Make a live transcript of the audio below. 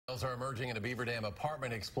Are emerging in a Beaver Dam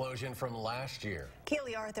apartment explosion from last year.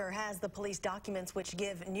 Keely Arthur has the police documents which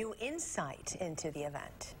give new insight into the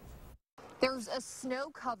event. There's a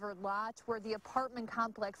snow-covered lot where the apartment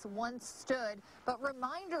complex once stood, but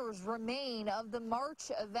reminders remain of the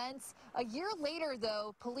March events. A year later,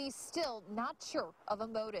 though, police still not sure of a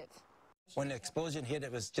motive. When the explosion hit,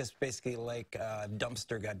 it was just basically like a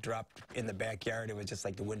dumpster got dropped in the backyard. It was just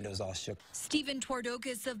like the windows all shook. Stephen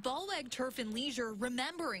Twardokis of Ballwag Turf and Leisure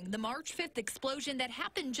remembering the March 5th explosion that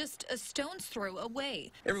happened just a stone's throw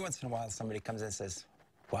away. Every once in a while, somebody comes in and says,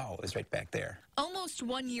 wow, it was right back there. Almost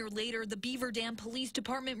 1 year later, the Beaver Dam Police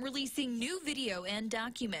Department releasing new video and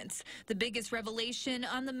documents. The biggest revelation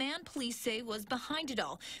on the man police say was behind it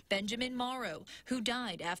all, Benjamin Morrow, who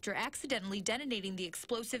died after accidentally detonating the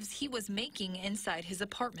explosives he was making inside his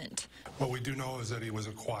apartment. What we do know is that he was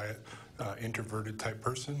a quiet, introverted type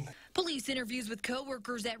person. Police interviews with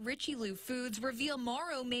co-workers at Richie Lou Foods reveal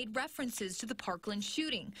Morrow made references to the Parkland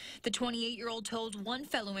shooting. The 28-year-old told one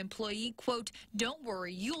fellow employee, quote, "Don't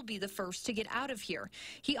worry, you'll be the first to get out of here."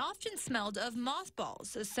 He often smelled of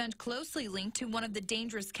mothballs, a scent closely linked to one of the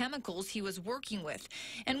dangerous chemicals he was working with,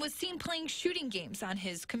 and was seen playing shooting games on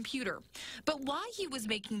his computer. But why he was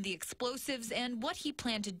making the explosives and what he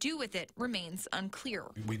planned to do with it remains unclear.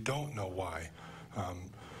 We don't know why.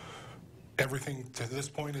 Everything to this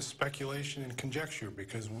point is speculation and conjecture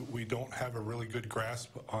because we don't have a really good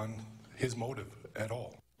grasp on his motive at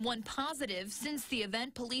all. One positive, since the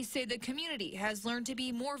event, police say the community has learned to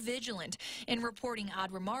be more vigilant in reporting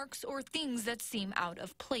odd remarks or things that seem out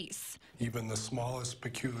of place. Even the smallest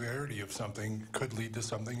peculiarity of something could lead to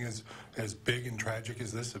something as big and tragic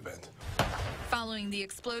as this event. Following the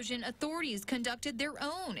explosion, authorities conducted their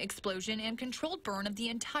own explosion and controlled burn of the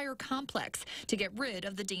entire complex to get rid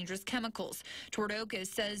of the dangerous chemicals. Twardokis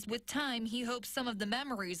says with time, he hopes some of the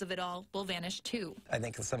memories of it all will vanish too. I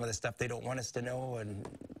think some of the stuff they don't want us to know, and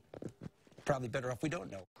probably better off we don't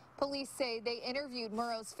know. Police say they interviewed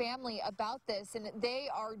Murrow's family about this, and they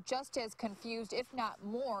are just as confused, if not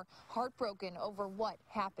more, heartbroken over what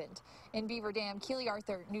happened. In Beaver Dam, Keely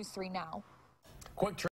Arthur, News 3 Now. Quick